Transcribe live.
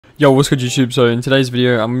Yo, what's good YouTube? So in today's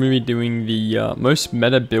video, I'm going to be doing the most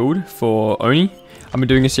meta build for ONI. I've been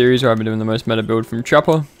doing a series where I've been doing the most meta build from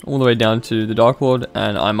Trapper all the way down to the Dark Lord,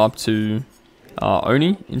 and I'm up to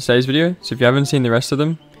ONI in today's video. So if you haven't seen the rest of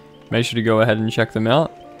them, make sure to go ahead and check them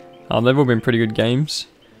out. They've all been pretty good games.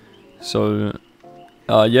 So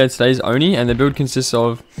yeah, today's ONI, and the build consists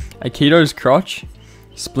of Aikito's Crotch,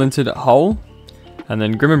 Splintered Hull, and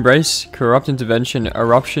then Grim Embrace, Corrupt Intervention,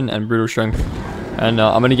 Eruption, and Brutal Strength. And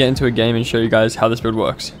I'm going to get into a game and show you guys how this build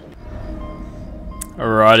works.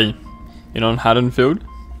 Alrighty. In on Haddonfield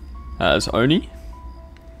as ONI.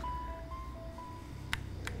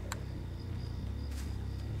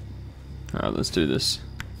 Alright, let's do this.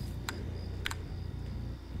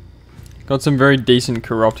 Got some very decent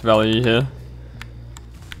corrupt value here.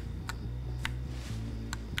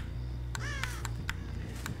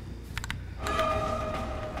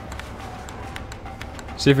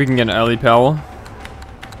 See if we can get an early power.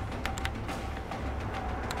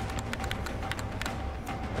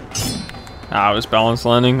 Ah, it was balance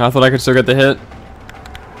landing. I thought I could still get the hit.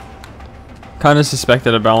 Kind of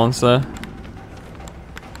suspected a balance there.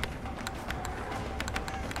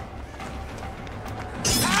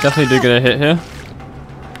 Definitely do get a hit here.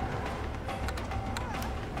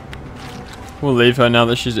 We'll leave her now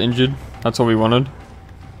that she's injured. That's all we wanted.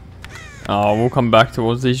 We'll come back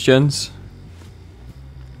towards these gens.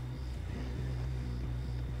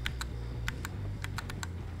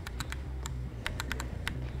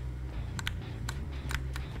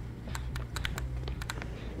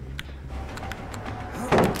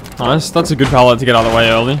 Nice, that's a good pallet to get out of the way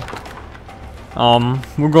early.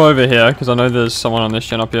 We'll go over here because I know there's someone on this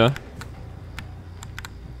gen up here.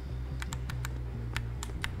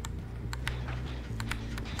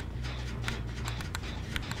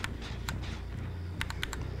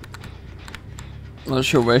 Not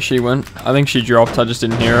sure where she went. I think she dropped, I just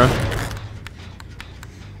didn't hear her.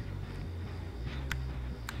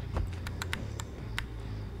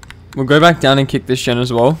 We'll go back down and kick this gen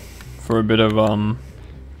as well for a bit of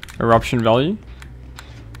eruption value,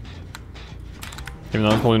 even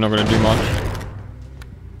though it's probably not going to do much.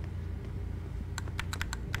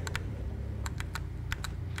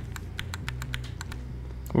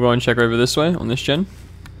 We'll go and check over this way on this gen.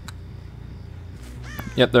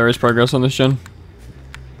 Yep, there is progress on this gen.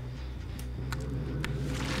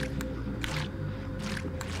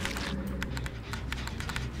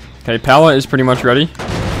 Okay, power is pretty much ready.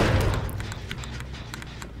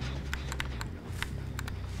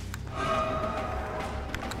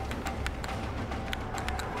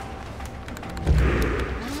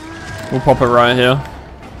 We'll pop it right here.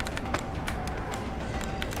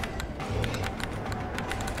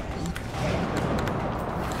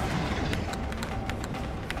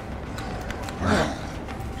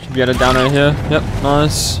 Should get it down right here. Yep,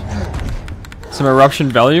 nice. Some eruption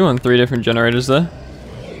value on 3 different generators there.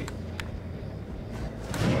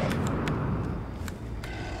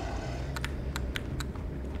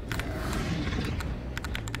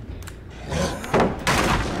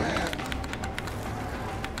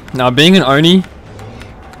 Now, being an ONI,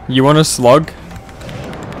 you want to slug,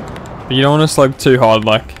 but you don't want to slug too hard.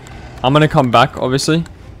 Like, I'm going to come back, obviously.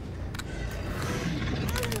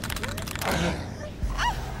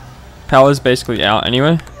 Power's basically out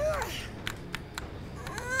anyway.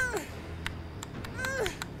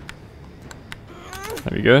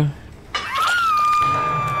 There we go.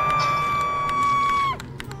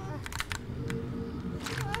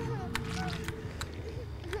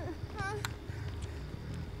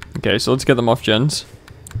 Okay, so let's get them off gens.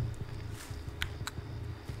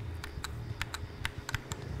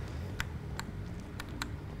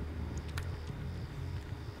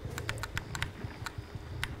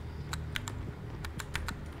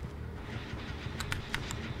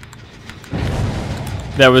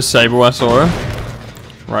 There was Sable, I saw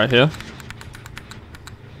her. Right here.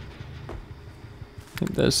 I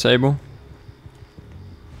think there's Sable.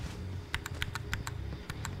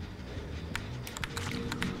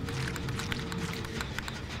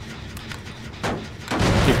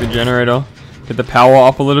 The generator, get the power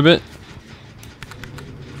up a little bit.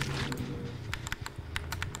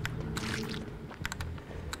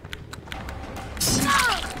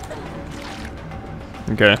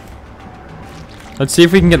 Okay, let's see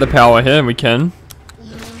if we can get the power here. We can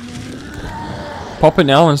pop it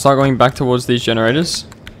now and start going back towards these generators.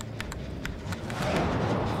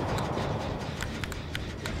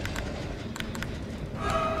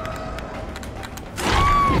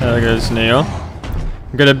 There goes Neo.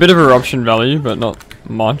 Get a bit of eruption value, but not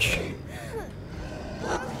much.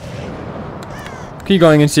 Keep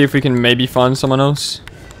going and see if we can maybe find someone else.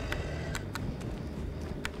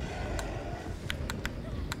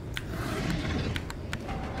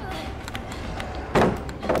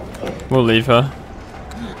 We'll leave her.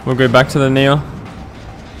 We'll go back to the Nia.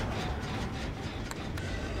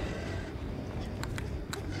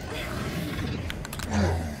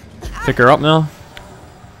 Pick her up now.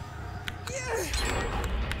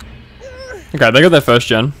 Okay, they got their first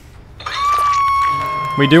gen.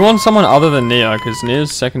 We do want someone other than Nia, because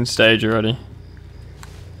Nia's second stage already.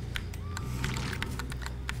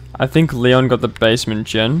 I think Leon got the basement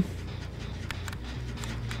gen.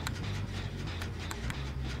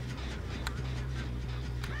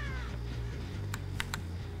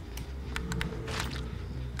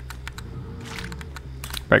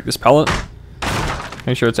 Break this pallet.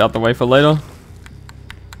 Make sure it's out the way for later.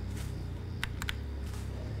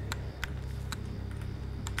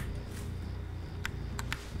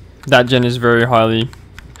 That gen is very highly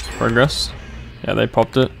progressed. Yeah, they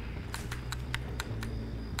popped it.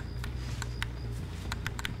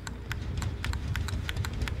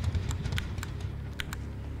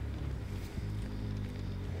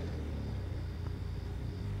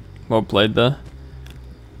 Well played there.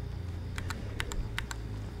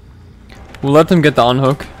 We'll let them get the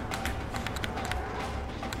unhook.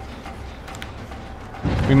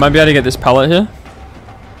 We might be able to get this pallet here.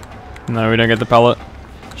 No, we don't get the pallet.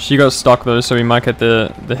 She got stuck though, so we might get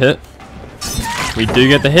the hit. We do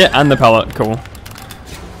get the hit and the pallet. Cool.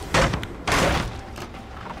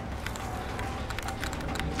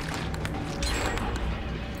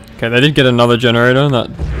 Okay, they did get another generator in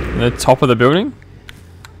the top of the building,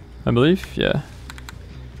 I believe. Yeah.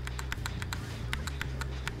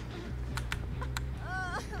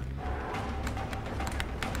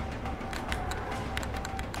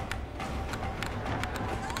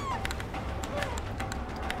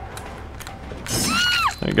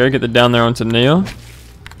 There we go, get the down there onto Nia.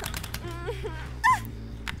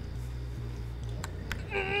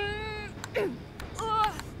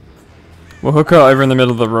 We'll hook her over in the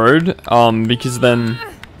middle of the road, because then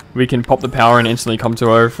we can pop the power and instantly come to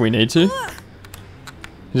her if we need to.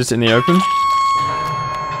 Just in the open.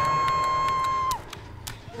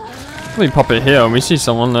 We pop it here and we see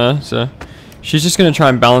someone there, so she's just gonna try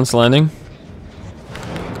and balance landing.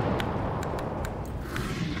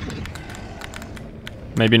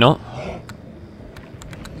 Maybe not.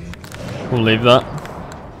 We'll leave that.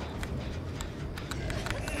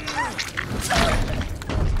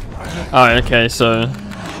 Oh, okay, so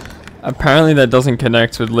apparently that doesn't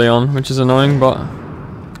connect with Leon, which is annoying, but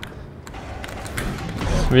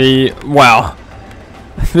wow.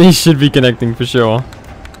 These should be connecting for sure.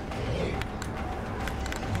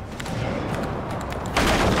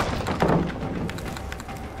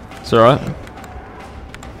 It's alright.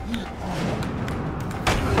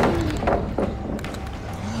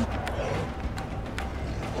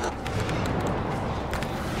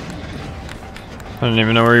 I don't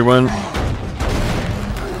even know where he went.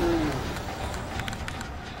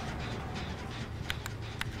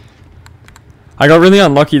 I got really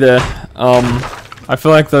unlucky there. I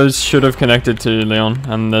feel like those should have connected to Leon,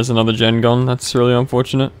 and there's another gen gone. That's really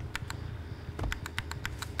unfortunate.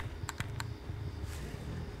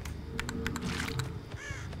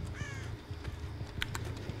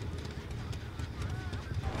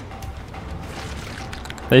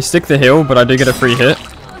 They stick the hill, but I did get a free hit.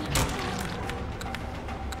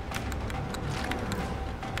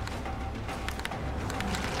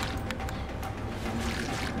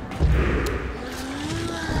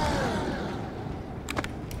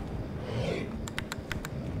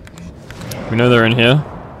 We know they're in here.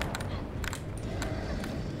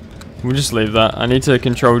 We'll just leave that. I need to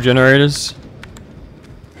control generators.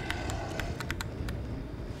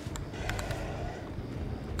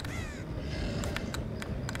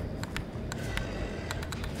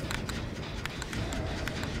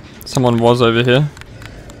 Someone was over here.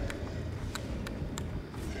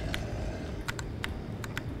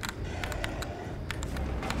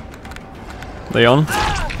 Leon.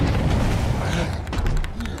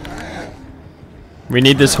 We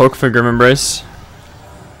need this hook for Grim Embrace.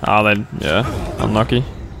 Ah, then, yeah, unlucky.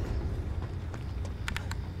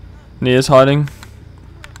 Nia's hiding.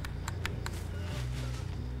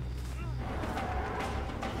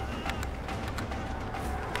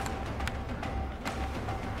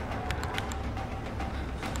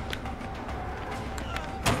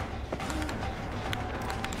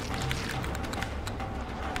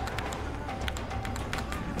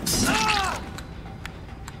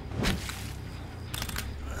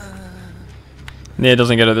 Nia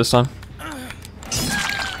doesn't get it this time.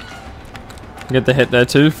 Get the hit there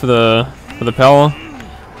too for the power.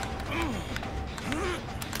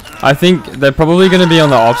 I think they're probably going to be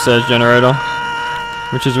on the upstairs generator,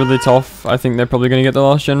 which is really tough. I think they're probably going to get the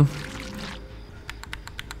last gen.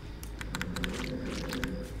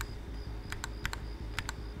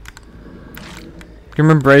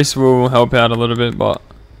 Grim Embrace will help out a little bit, but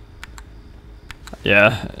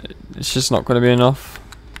yeah, it's just not going to be enough.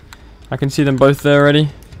 I can see them both there already.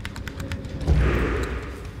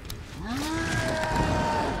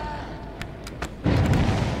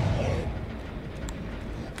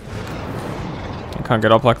 I can't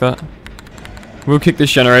get up like that. We'll kick this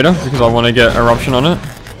generator because I want to get eruption on it.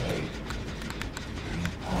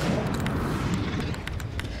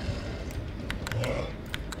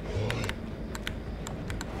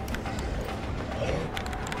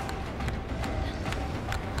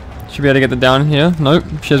 Should be able to get the down here. Nope.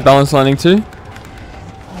 She has balance landing too.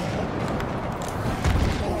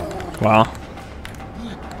 Wow.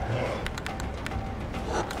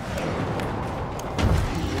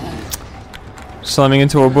 Slamming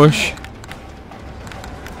into a bush.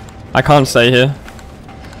 I can't stay here.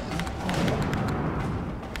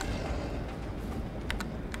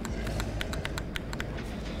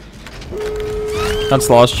 That's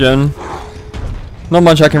last gen. Not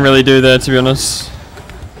much I can really do there, to be honest.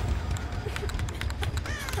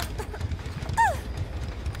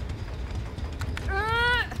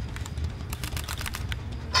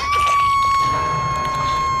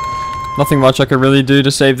 Nothing much I could really do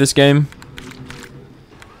to save this game.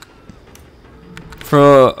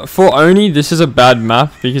 For ONI, this is a bad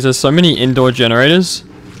map because there's so many indoor generators.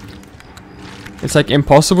 It's like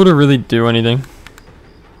impossible to really do anything.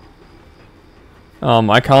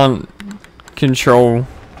 I can't control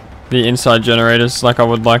the inside generators like I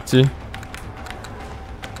would like to.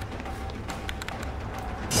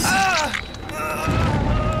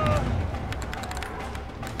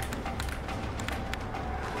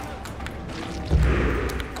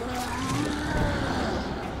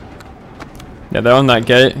 Yeah, they're on that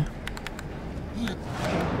gate.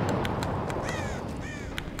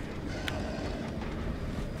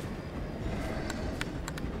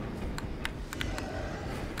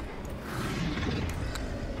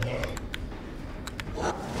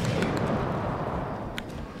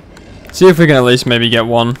 See if we can at least maybe get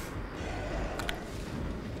one.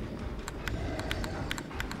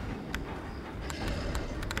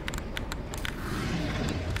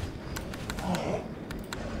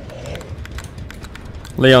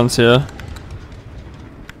 Leon's here.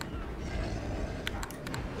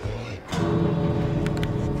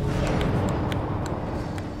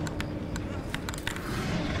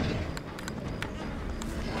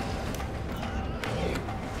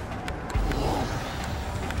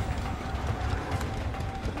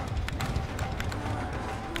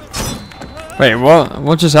 Wait, what?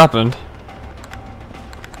 What just happened?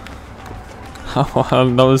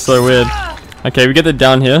 Oh, that was so weird. Okay, we get the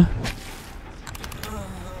down here.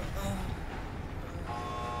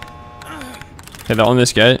 Okay, they're on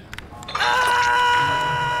this gate.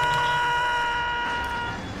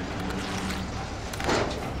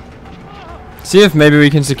 See if maybe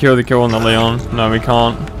we can secure the kill on the Leon. No, we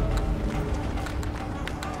can't.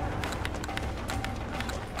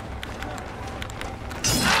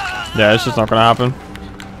 Yeah, it's just not gonna happen.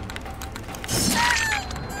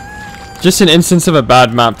 Just an instance of a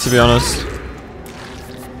bad map, to be honest.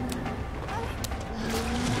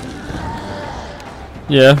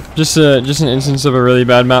 Yeah, just an instance of a really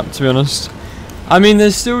bad map, to be honest. I mean,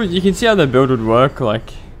 there's still, you can see how the build would work.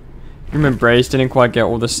 Like, Grim Embrace didn't quite get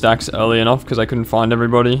all the stacks early enough because I couldn't find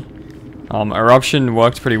everybody. Eruption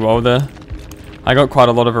worked pretty well there. I got quite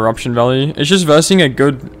a lot of eruption value. It's just versing a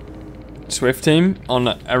good Swift team on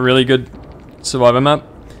a really good survivor map.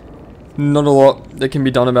 Not a lot that can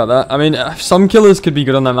be done about that. I mean, some killers could be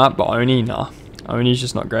good on that map, but ONI, nah. ONI's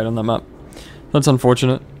just not great on that map. That's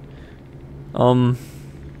unfortunate.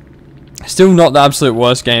 Still not the absolute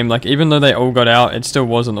worst game. Like, even though they all got out, it still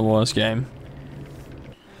wasn't the worst game.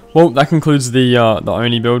 Well, that concludes the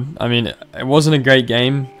ONI build. I mean, it wasn't a great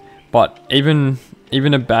game, but even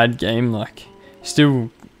a bad game, like,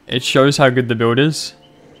 still, it shows how good the build is.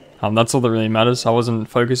 That's all that really matters. I wasn't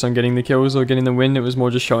focused on getting the kills or getting the win. It was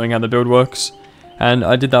more just showing how the build works, and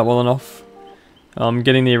I did that well enough.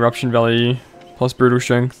 Getting the eruption value plus brutal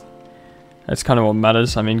strength. That's kind of what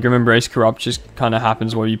matters. I mean, Grim Embrace Corrupt just kind of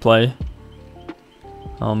happens while you play.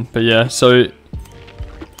 But yeah, so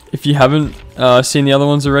if you haven't seen the other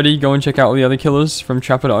ones already, go and check out all the other killers from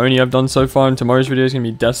Trapper to ONI I've done so far. And tomorrow's video is going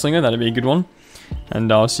to be Deathslinger. That'll be a good one.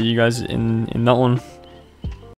 And I'll see you guys in that one.